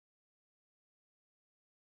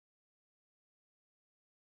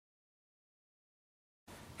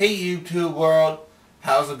Hey YouTube world,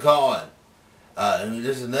 how's it going?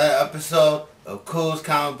 This is another episode of Kuhl's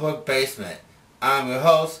Comic Book Basement. I'm your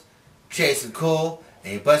host, Jason Kuhl,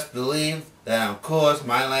 and you best believe that I'm Kuhl is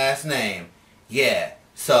my last name. Yeah,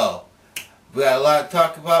 so, we got a lot to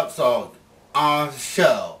talk about, so on the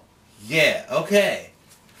show. Yeah, okay.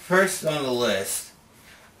 First on the list,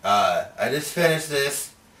 I just finished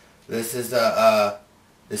this. This is the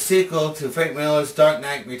sequel to Frank Miller's Dark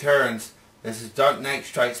Knight Returns. This is Dark Knight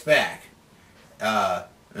Strikes Back. I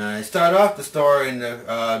start off the story in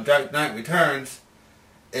the Dark Knight Returns.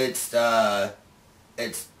 It's the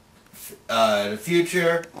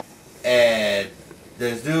future, and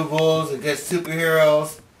there's new rules against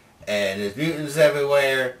superheroes, and there's mutants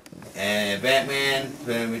everywhere, and Batman's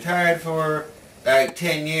been retired for like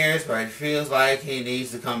 10 years, but it feels like he needs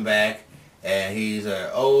to come back, and he's an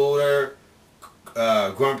older,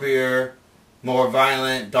 grumpier, more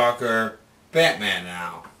violent, darker Batman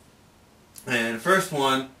now. And the first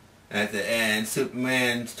one, at the end,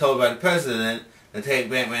 Superman's told by the president to take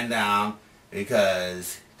Batman down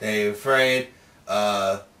because they're afraid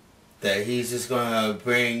that he's just going to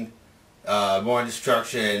bring more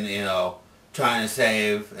destruction, trying to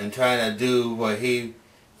save and trying to do what he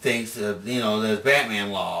thinks of, there's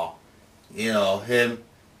Batman law. Him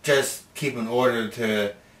just keeping order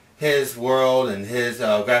to his world and his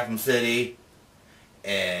Gotham City,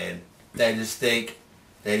 and they just think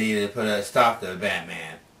they need to put a stop to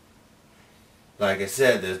Batman. Like I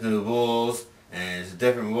said, there's new rules, and it's a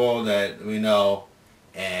different world that we know,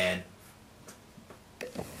 and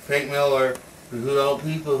Frank Miller,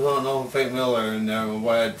 people who don't know Frank Miller and never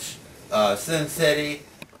watch Sin City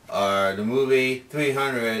or the movie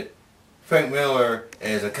 300, Frank Miller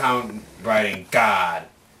is a comic writing god.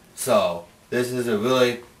 So, this is a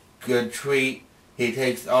really good treat. He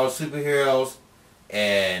takes all superheroes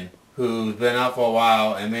and who's been out for a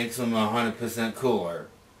while and makes them 100% cooler.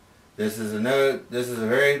 This is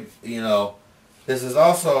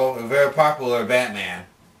also a very popular Batman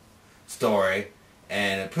story,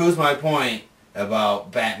 and it proves my point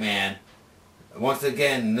about Batman. Once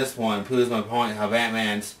again, this one proves my point how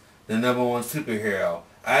Batman's the #1 superhero.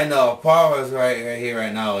 I know Paul is right here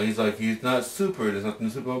right now. He's like, he's not super. There's nothing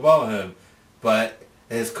super about him. But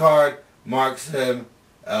his card marks him,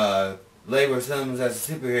 labels him as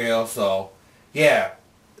a superhero. So, yeah.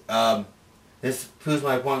 This proves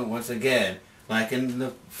my point once again. Like in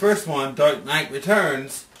the first one, Dark Knight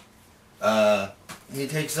Returns, he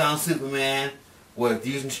takes on Superman with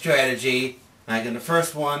using strategy. Like in the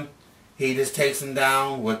first one, he just takes him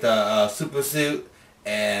down with a super suit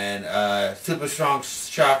and super strong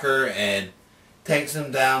shocker and takes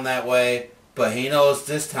him down that way. But he knows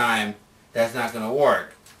this time that's not going to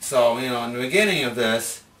work. So, in the beginning of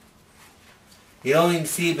this, you don't even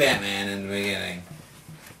see Batman in the beginning.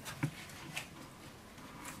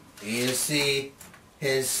 You see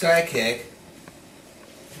his sidekick,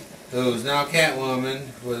 who's now Catwoman.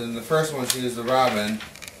 In the first one she was the Robin,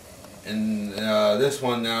 and this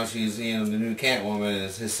one now she's the new Catwoman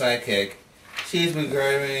is his sidekick. She's been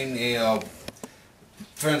grabbing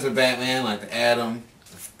friends of Batman like the Atom.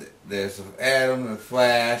 There's the Atom, the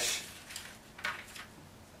Flash,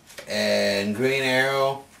 and Green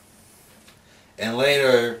Arrow, and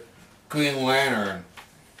later Green Lantern.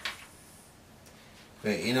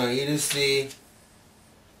 But you just see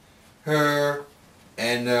her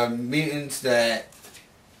and the mutants that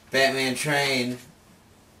Batman trained.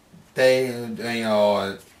 They doing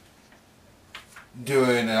all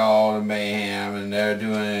the mayhem, and they're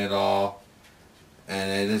doing it all, and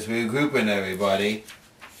they're just regrouping everybody.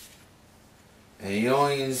 And you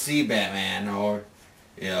don't even see Batman or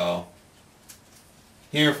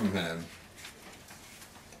hear from him.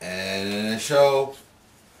 And in the show,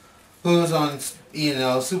 who's on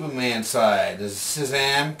Superman's side? There's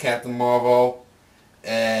Shazam, Captain Marvel,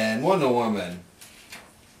 and Wonder Woman.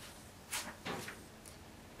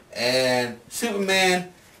 And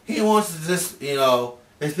Superman, he wants to just,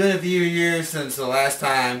 it's been a few years since the last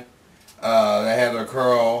time they had their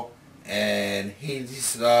curl, and he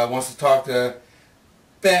just wants to talk to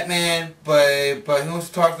Batman, but he wants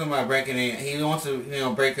to talk to him by breaking in. He wants to,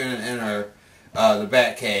 break in and enter the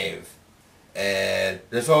Batcave. And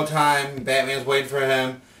this whole time, Batman's waiting for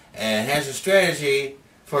him and has a strategy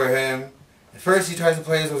for him. At first, he tries to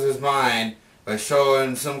play this with his mind by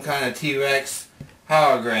showing some kind of T-Rex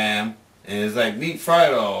hologram, and it's like, meet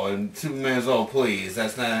Frido, and Superman's, oh please,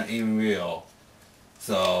 that's not even real.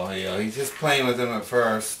 So, he's just playing with him at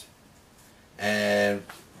first, and,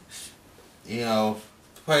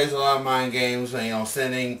 plays a lot of mind games, and,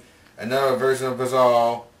 sending another version of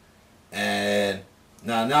Bizarro, and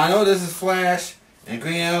now I know this is Flash, and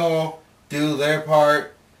Green Arrow do their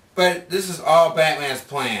part. But this is all Batman's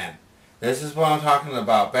plan. This is what I'm talking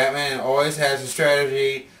about. Batman always has a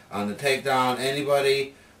strategy on to take down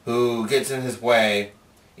anybody who gets in his way,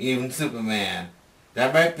 even Superman.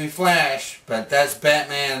 That might be Flash, but that's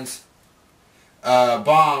Batman's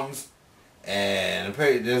bombs, and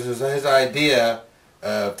this was his idea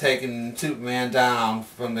of taking Superman down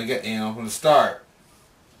from the from the start.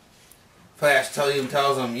 Flash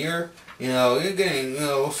tells him you're getting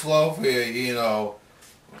slow for your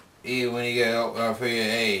even when you get for your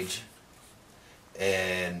age,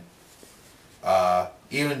 and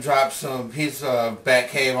even drops some piece of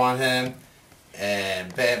Batcave on him,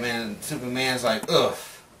 and Superman's like, ugh.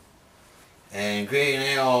 And Green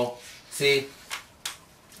Arrow, see,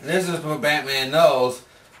 this is what Batman knows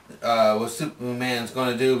what Superman's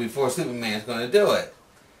going to do before Superman's going to do it.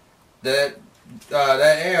 That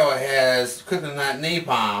arrow has kryptonite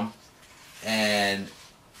napalm, and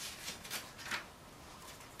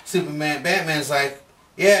Batman's like,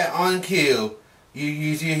 yeah, on cue, you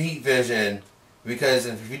use your heat vision, because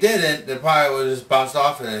if you didn't, the probably would have just bounced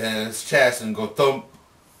off of his chest and go thump.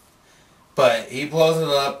 But he blows it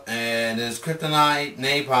up, and his kryptonite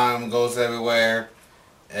napalm goes everywhere,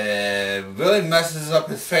 and really messes up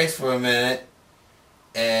his face for a minute.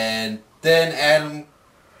 And then Adam,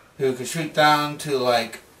 who can shoot down to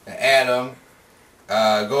like an atom,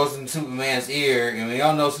 goes in Superman's ear, and we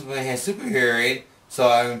all know Superman has super hearing, so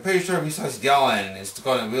I'm pretty sure if he starts yelling, it's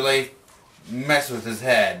going to really mess with his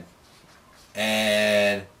head.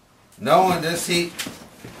 And this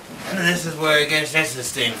is where it gets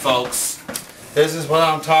interesting, folks. This is what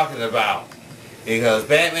I'm talking about. Because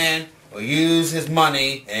Batman will use his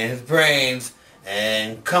money and his brains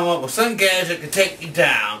and come up with some gadget to take you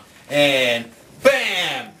down, and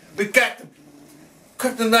BAM! We got the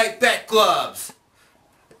kryptonite bat gloves.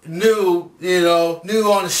 New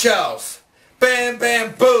on the shelves. Bam,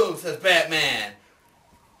 bam, boom, says Batman.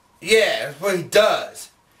 Yeah, that's what he does.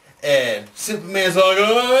 And Superman's like,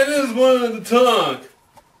 oh, I just wanted the tongue.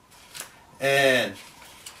 And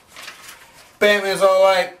Batman's all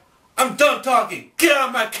like, I'm done talking. Get out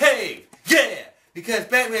of my cave. Yeah. Because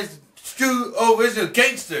Batman's true original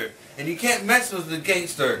gangster. And you can't mess with the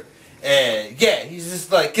gangster. And yeah, he's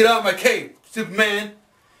just like, get out of my cave, Superman.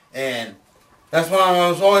 And that's what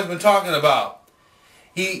I've always been talking about.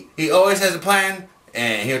 He always has a plan,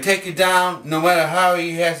 and he'll take you down no matter how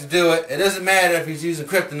he has to do it. It doesn't matter if he's using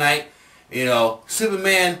kryptonite.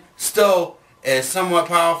 Superman still is somewhat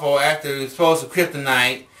powerful after he was exposed to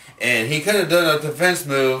kryptonite, and he could have done a defense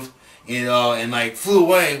move, and like flew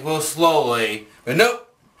away real slowly. But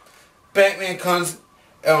nope. Batman comes,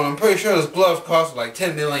 I'm pretty sure those gloves cost like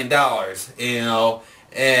 $10 million,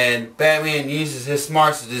 and Batman uses his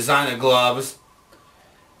smarts to design the gloves,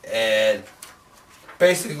 and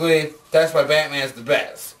basically, that's why Batman's the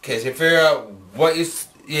best. Because he figure out what his,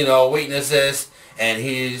 weakness is, and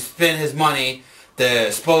he spend his money to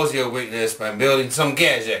expose your weakness by building some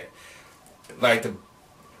gadget. Like the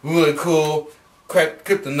really cool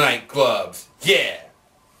kryptonite gloves. Yeah!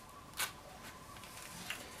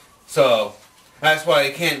 So, that's why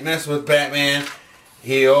you can't mess with Batman.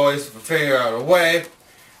 He always figure out a way.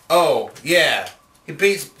 Oh, yeah. He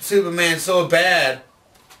beats Superman so bad.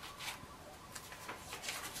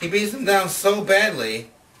 He beats him down so badly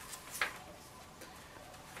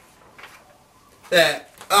that,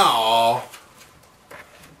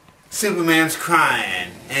 Superman's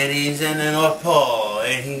crying, and he's in the North Pole,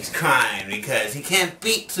 and he's crying because he can't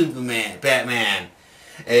beat Batman,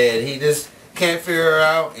 and he just can't figure it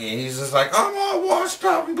out, and he's just like, I'm all washed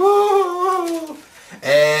up, boo,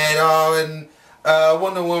 and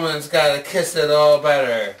Wonder Woman's got to kiss it all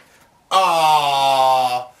better.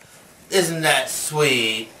 Aww. Isn't that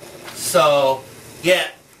sweet? So, yeah.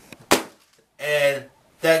 And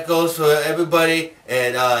that goes for everybody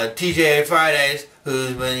at TJ Fridays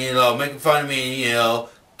who's been, making fun of me,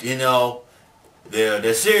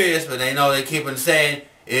 they're serious, but they know they keep on saying,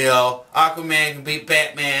 Aquaman can beat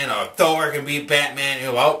Batman, or Thor can beat Batman,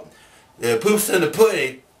 the poop's in the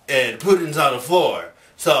pudding, and the pudding's on the floor.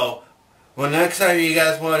 So, when next time you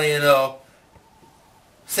guys want to,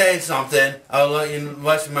 say something, I'll let you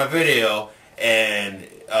watch my video, and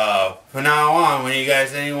from now on, when you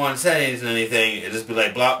guys anyone says anything, it just be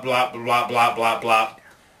like blah blah blah blah blah blah,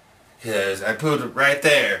 because I put it right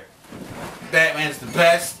there. Batman's the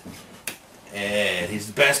best, and he's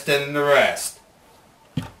the best than the rest.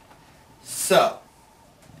 So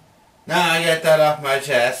now I got that off my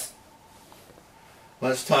chest.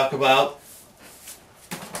 Let's talk about,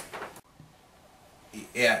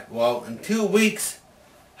 well, in 2 weeks,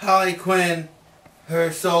 Harley Quinn,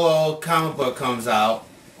 her solo comic book comes out,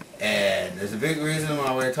 and there's a big reason why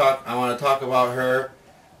I want to talk about her,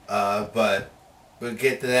 but we'll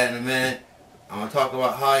get to that in a minute. I want to talk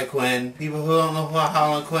about Harley Quinn. People who don't know who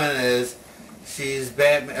Harley Quinn is, she's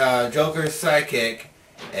Joker's sidekick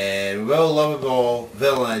and real lovable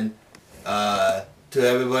villain to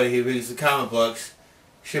everybody who reads the comic books.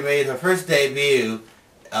 She made her first debut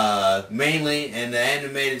mainly in the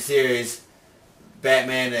animated series,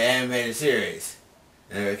 Batman the Animated Series.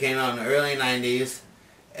 And it came out in the early 90s,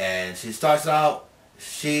 and she starts out,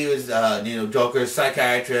 she was Joker's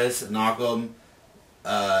psychiatrist in Arkham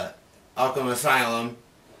Asylum,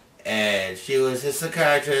 and she was his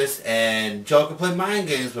psychiatrist, and Joker played mind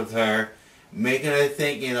games with her, making her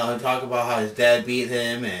think, talk about how his dad beat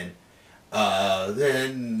him, and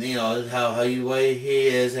then, how the way he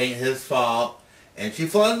is ain't his fault, and she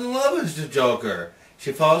falls in love with the Joker.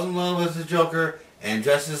 She falls in love with the Joker and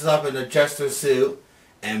dresses up in a jester suit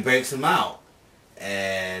and breaks him out.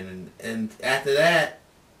 And after that,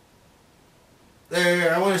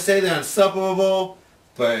 I want to say they're inseparable,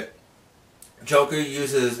 but Joker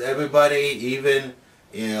uses everybody, even,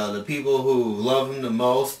 the people who love him the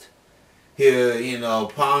most. He'll,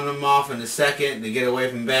 pawn them off in a second to get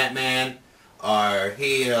away from Batman, or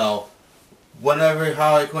whenever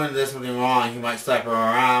Harley Quinn does something wrong, he might slap her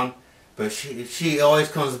around, but she always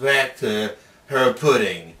comes back to her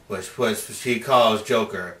pudding, which she calls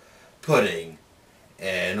Joker pudding.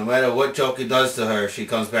 And no matter what Joker does to her, she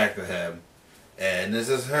comes back to him. And this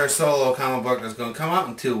is her solo comic book that's going to come out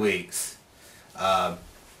in 2 weeks. I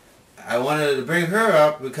wanted to bring her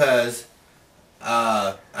up because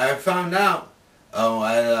I found out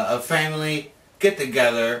at a family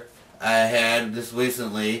get-together I had this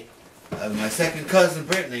recently. My second cousin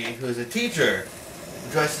Brittany, who's a teacher,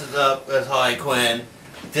 dresses up as Harley Quinn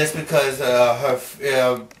just because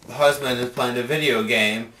her husband is playing a video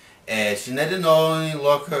game, and she didn't only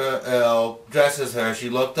look dress as her. She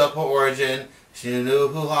looked up her origin. She knew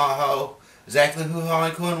exactly who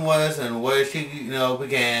Harley Quinn was and where she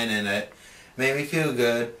began, and it made me feel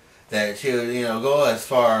good that she would go as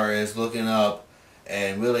far as looking up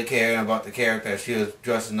and really caring about the character she was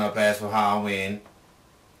dressing up as for Halloween.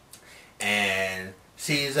 And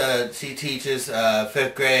she teaches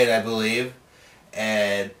 5th grade, I believe,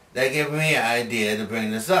 and that gave me an idea to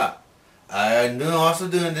bring this up. I'm also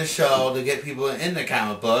doing this show to get people into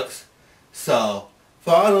comic books, so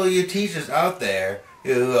for all of you teachers out there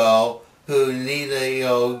who need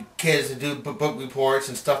kids to do book reports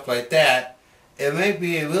and stuff like that, it may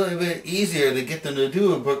be a really bit easier to get them to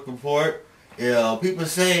do a book report. People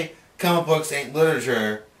say comic books ain't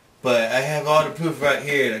literature, but I have all the proof right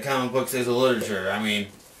here that comic books is a literature. I mean,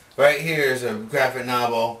 right here is a graphic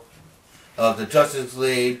novel of the Justice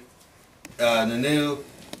League, the new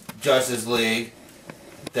Justice League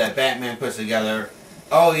that Batman puts together.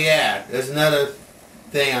 Oh yeah, there's another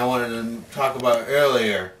thing I wanted to talk about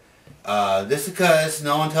earlier. Just because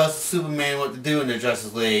no one tells Superman what to do in the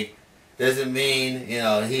Justice League doesn't mean,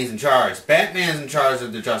 he's in charge. Batman's in charge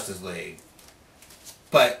of the Justice League.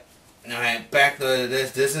 But, alright, back to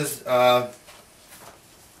this. This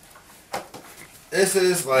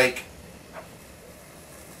is like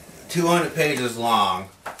 200 pages long.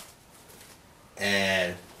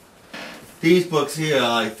 And these books here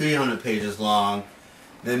are like 300 pages long.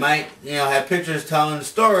 They might, have pictures telling the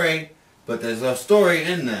story, but there's a story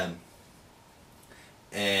in them.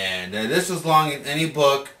 And this is long as any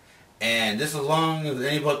book, and this is long as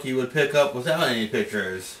any book you would pick up without any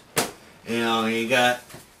pictures. You got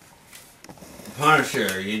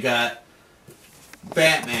Punisher, you got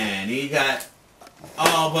Batman, you got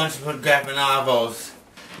a bunch of graphic novels,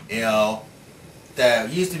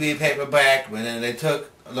 that used to be paperback, but then they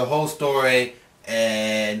took the whole story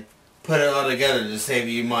and put it all together to save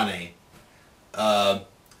you money.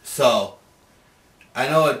 So, I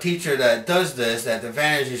know a teacher that does this at the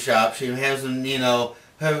fantasy shop. She has them,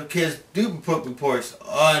 her kids do book reports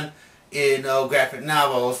on, graphic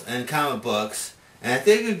novels and comic books. And I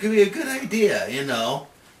think it could be a good idea,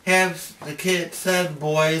 have the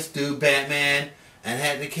boys do Batman, and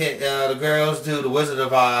have the girls do the Wizard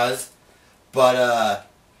of Oz. But,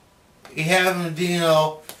 you have them,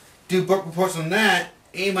 do book reports on that,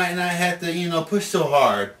 you might not have to, push so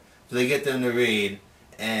hard to get them to read.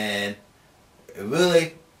 And it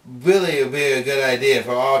really would be a good idea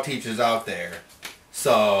for all teachers out there.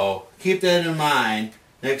 So, keep that in mind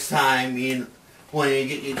next time when you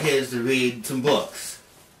get your kids to read some books.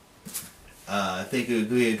 I think it would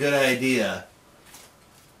be a good idea.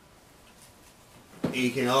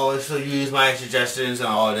 You can always use my suggestions and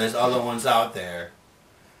all there's other ones out there.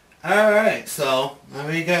 Alright, so now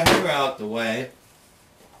we got her out the way.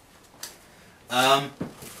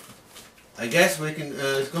 I guess we can,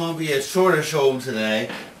 it's going to be a shorter show today.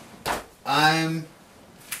 Now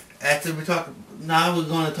we're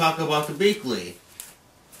going to talk about the weekly.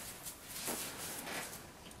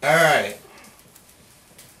 Alright.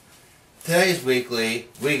 Today's weekly,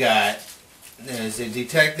 we got, is a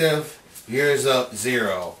Detective Years Up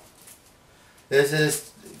Zero.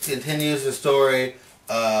 This continues the story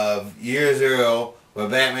of Year Zero, where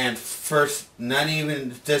Batman first, not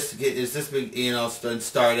even just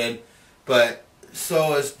started, but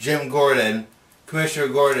so is Jim Gordon, Commissioner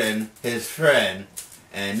Gordon, his friend.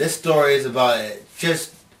 And this story is about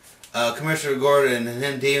just Commissioner Gordon and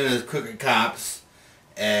him dealing with crooked cops,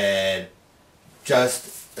 and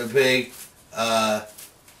just a big,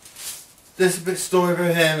 this is a big story for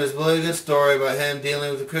him. It's a really good story about him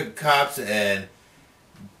dealing with the crooked cops and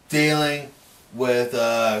dealing with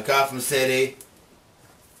Gotham City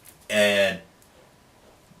and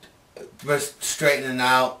just straightening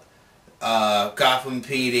out Gotham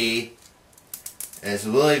PD. And it's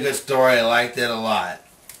a really good story. I liked it a lot.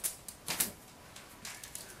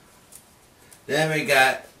 Then we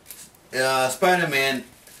got Spider-Man.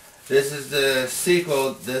 This is the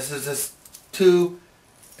sequel. This is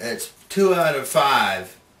it's 2 out of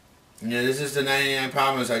 5. You know, this is the 99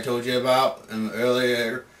 Problems I told you about in the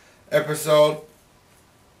earlier episode.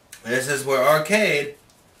 This is where Arcade,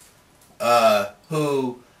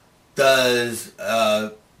 who does,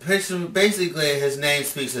 basically his name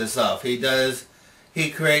speaks for itself.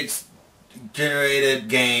 He creates generated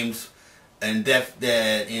games and that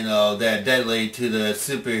are deadly to the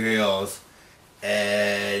superheroes.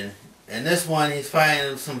 And in this one, he's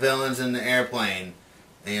fighting some villains in the airplane.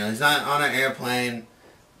 You know, he's not on an airplane,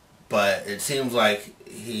 but it seems like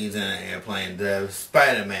he's in an airplane. The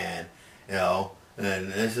Spider-Man, you know,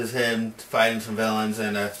 and this is him fighting some villains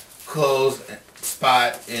in a closed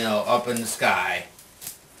spot, you know, up in the sky.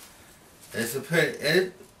 It's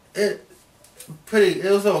a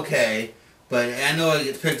it was okay, but I know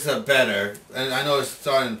it picks up better, and I know it's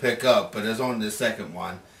starting to pick up, but it's only the second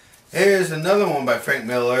one. Here's another one by Frank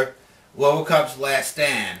Miller, RoboCop's Last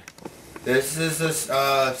Stand. This is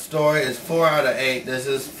a story. It's 4 out of 8. This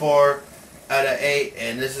is 4 out of 8,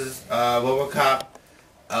 and this is RoboCop.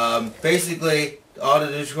 Basically, all the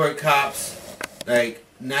Detroit cops, like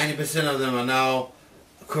 90% of them are now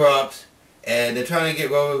corrupt, and they're trying to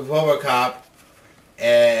get RoboCop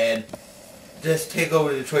and just take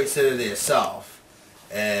over Detroit City itself.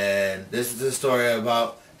 And this is the story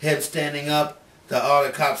about him standing up to all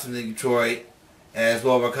the cops in Detroit as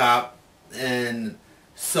RoboCop, and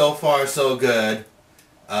so far so good.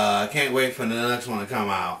 I can't wait for the next one to come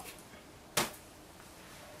out.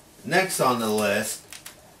 Next on the list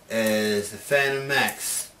is the Phantom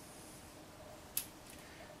Mex.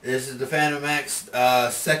 This is the Phantom Mex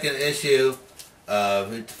second issue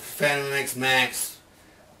of Phantom Mex Max.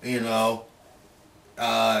 You know,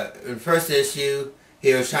 in the first issue,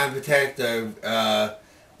 he was trying to protect the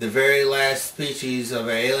very last species of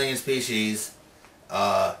an alien species.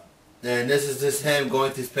 And this is just him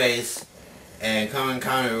going through space and coming in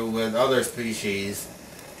contact with other species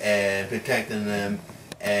and protecting them,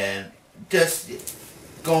 and just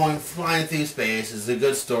flying through space is a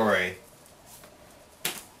good story.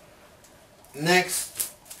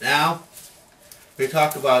 Next, now we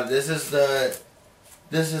talk about this is the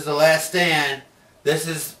Last Stand. This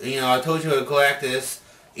is, you know, I told you about Galactus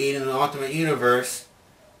eating the Ultimate Universe,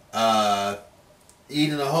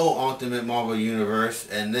 eating the whole Ultimate Marvel Universe,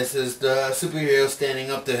 and this is the superhero standing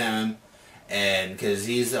up to him, and because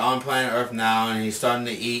he's on planet Earth now, and he's starting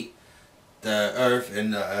to eat the Earth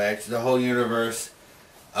and the whole universe.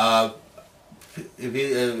 I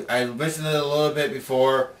mentioned it a little bit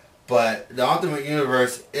before, but the Ultimate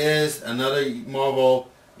Universe is another Marvel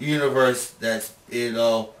universe that's, you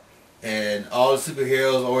know, and all the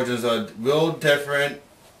superheroes' origins are real different,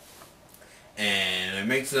 and it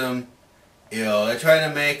makes them, you know, they try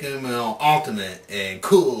to make them, you know, ultimate and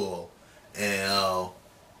cool, you know,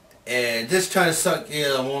 and just try to suck, you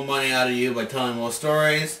know, more money out of you by telling more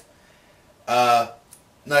stories.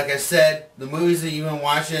 Like I said, the movies that you've been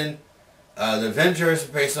watching, the Avengers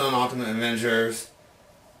are based on Ultimate Avengers.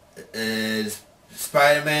 Is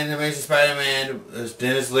Spider-Man, the Amazing Spider-Man, is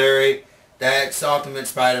Dennis Leary. That's Ultimate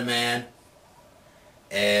Spider-Man.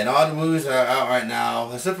 And all the movies are out right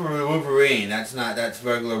now, except for Wolverine. That's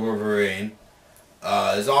regular Wolverine.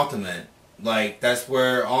 Is Ultimate. Like, that's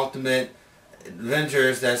where Ultimate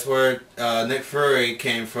Avengers, that's where Nick Fury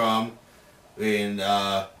came from. And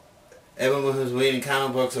everyone who's reading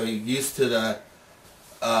comic books are used to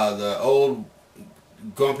the old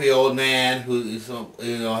grumpy old man who,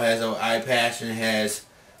 you know, has an eye patch and has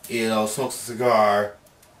smokes a cigar.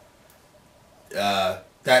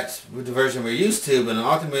 That's the version we're used to, but in the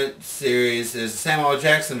Ultimate series is the Samuel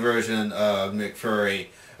Jackson version of Nick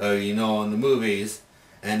Fury, in the movies.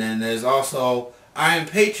 And then there's also Iron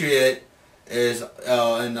Patriot is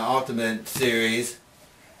in the Ultimate series.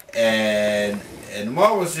 And in the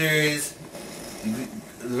Marvel series,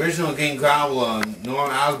 the original Green Goblin,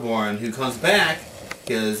 Norman Osborn, who comes back,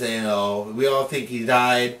 because, we all think he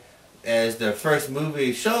died as the first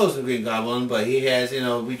movie shows the Green Goblin, but he has, he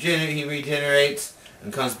regenerates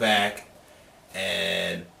and comes back.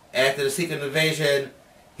 And after the Secret Invasion,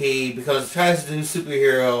 he tries to do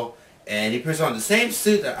superhero, and he puts on the same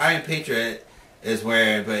suit that Iron Patriot is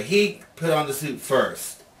wearing, but he put on the suit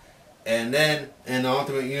first. And then, in the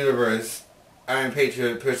Ultimate Universe, Iron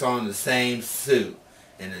Patriot puts on the same suit.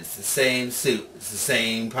 And it's the same suit. It's the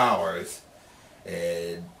same powers.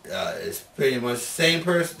 And it's pretty much the same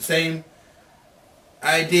person, same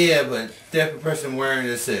idea, but different person wearing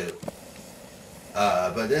the suit.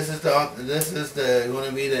 But this is going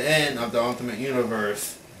to be the end of the Ultimate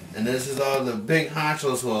Universe. And this is all the big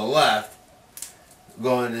honchos who are left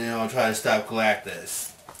going to, try to stop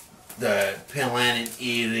Galactus, the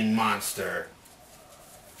planet-eating monster.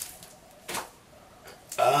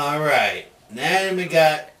 Alright, then we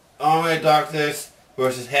got Armored Darkness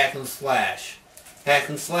versus Hack and Slash. Hack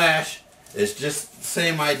and Slash is just the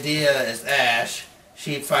same idea as Ash.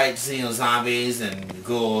 She fights, zombies and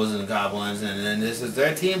ghouls and goblins, and then this is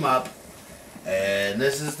their team up. And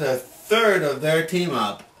this is the third of their team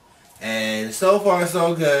up. And so far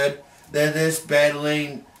so good. They're just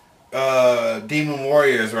battling demon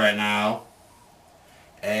warriors right now.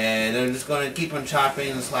 And they're just going to keep on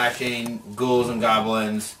chopping and slashing ghouls and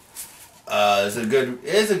goblins. It's a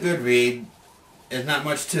good read. There's not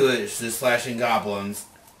much to it. It's just slashing goblins.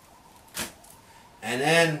 And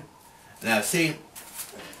then, now see,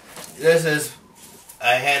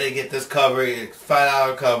 I had to get this cover. It's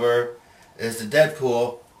 $5 cover. It's the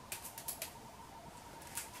Deadpool.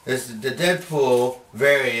 This is the Deadpool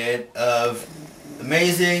variant of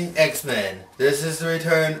Amazing X-Men. This is the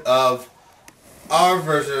return of our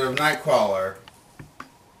version of Nightcrawler.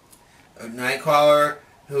 Nightcrawler,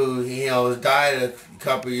 who died a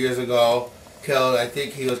couple years ago, I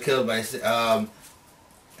think he was killed by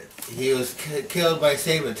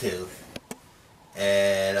Sabretooth,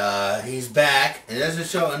 and he's back. And this is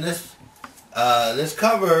showing this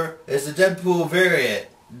cover is the Deadpool variant.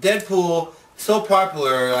 Deadpool so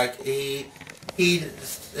popular, like it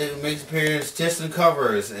makes appearance just in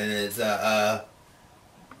covers, and it's a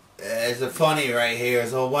funny right here.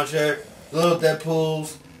 It's a whole bunch of little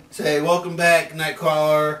Deadpools say, "Welcome back,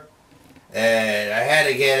 Nightcrawler," and I had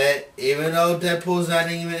to get it, even though Deadpool's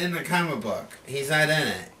not even in the comic book. He's not in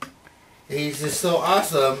it. He's just so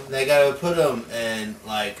awesome. They gotta put him in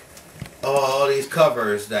all these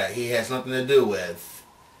covers that he has nothing to do with.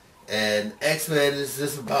 And X-Men is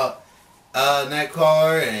just about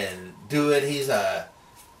Nightcrawler and he's a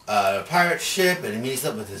pirate ship, and he meets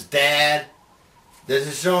up with his dad. This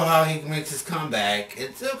is show how he makes his comeback.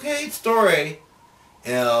 It's okay story.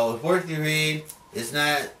 It's worth the read. It's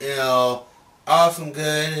not, awesome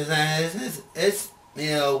good. It's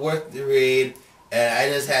worth the read. And I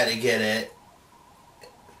just had to get it.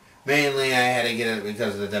 Mainly I had to get it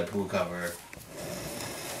because of the Deadpool cover.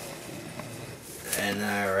 And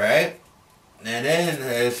alright. And then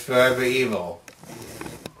there's Forever Evil.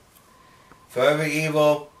 Forever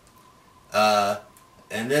Evil,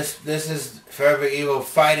 and this is Forever Evil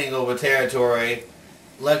fighting over territory.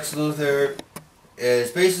 Lex Luthor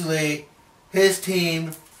is basically his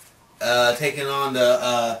team taking on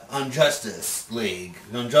the Unjustice League.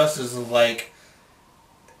 The Unjustice is like,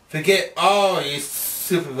 forget all you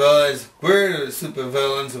supervillains, we're the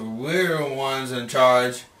supervillains, we're the ones in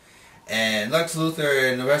charge. And Lex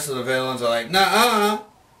Luthor and the rest of the villains are like, nah.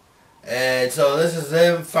 And so this is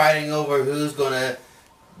them fighting over who's gonna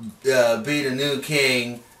be the new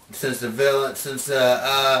king, since the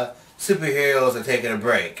superheroes are taking a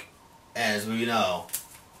break, as we know.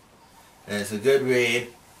 And it's a good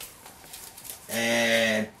read.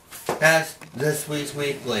 And that's this week's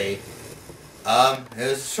weekly. It was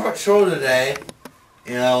a short show today.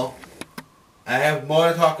 I have more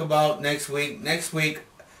to talk about next week.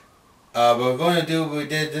 But we're going to do what we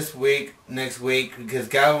did this week, next week, because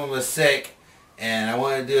Galvin was sick, and I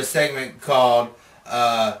want to do a segment called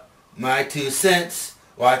My 2 Cents,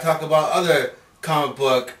 where I talk about other comic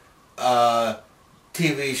book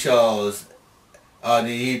TV shows on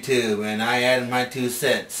the YouTube, and I added my 2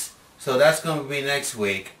 cents. So that's going to be next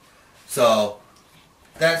week. So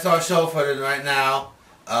that's our show for right now.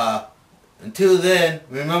 Until then,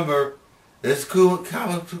 remember, This is Kuhl's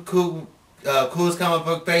Comic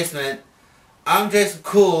Book Basement. I'm Jason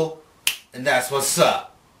Kuhl, and that's what's up.